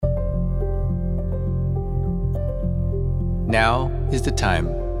Now is the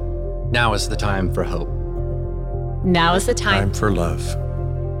time. Now is the time for hope. Now is the time for love.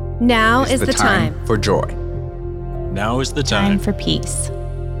 Now is the time for joy. Now is the time for peace.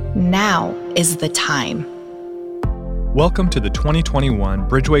 Now is the time. Welcome to the 2021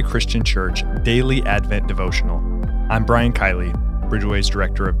 Bridgeway Christian Church Daily Advent Devotional. I'm Brian Kiley, Bridgeway's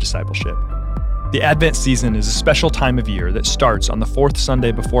Director of Discipleship. The Advent season is a special time of year that starts on the fourth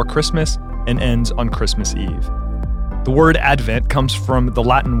Sunday before Christmas and ends on Christmas Eve. The word Advent comes from the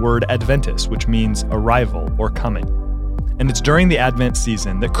Latin word adventus, which means arrival or coming. And it's during the Advent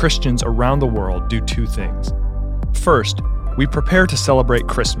season that Christians around the world do two things. First, we prepare to celebrate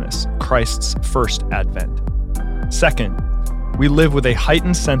Christmas, Christ's first Advent. Second, we live with a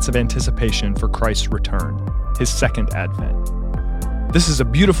heightened sense of anticipation for Christ's return, his second Advent. This is a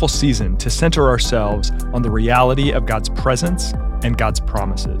beautiful season to center ourselves on the reality of God's presence and God's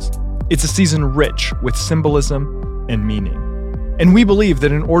promises. It's a season rich with symbolism and meaning. And we believe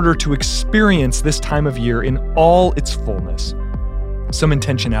that in order to experience this time of year in all its fullness, some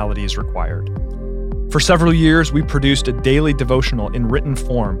intentionality is required. For several years, we produced a daily devotional in written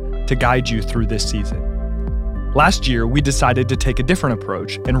form to guide you through this season. Last year, we decided to take a different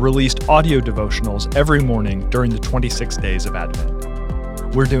approach and released audio devotionals every morning during the 26 days of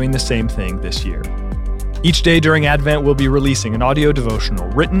Advent. We're doing the same thing this year. Each day during Advent, we'll be releasing an audio devotional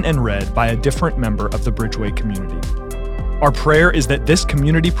written and read by a different member of the Bridgeway community. Our prayer is that this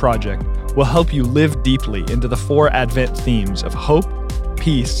community project will help you live deeply into the four Advent themes of hope,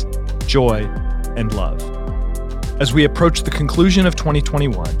 peace, joy, and love. As we approach the conclusion of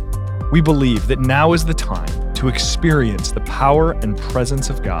 2021, we believe that now is the time to experience the power and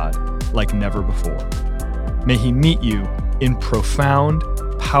presence of God like never before. May He meet you in profound,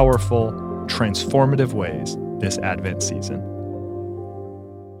 powerful, transformative ways this Advent season.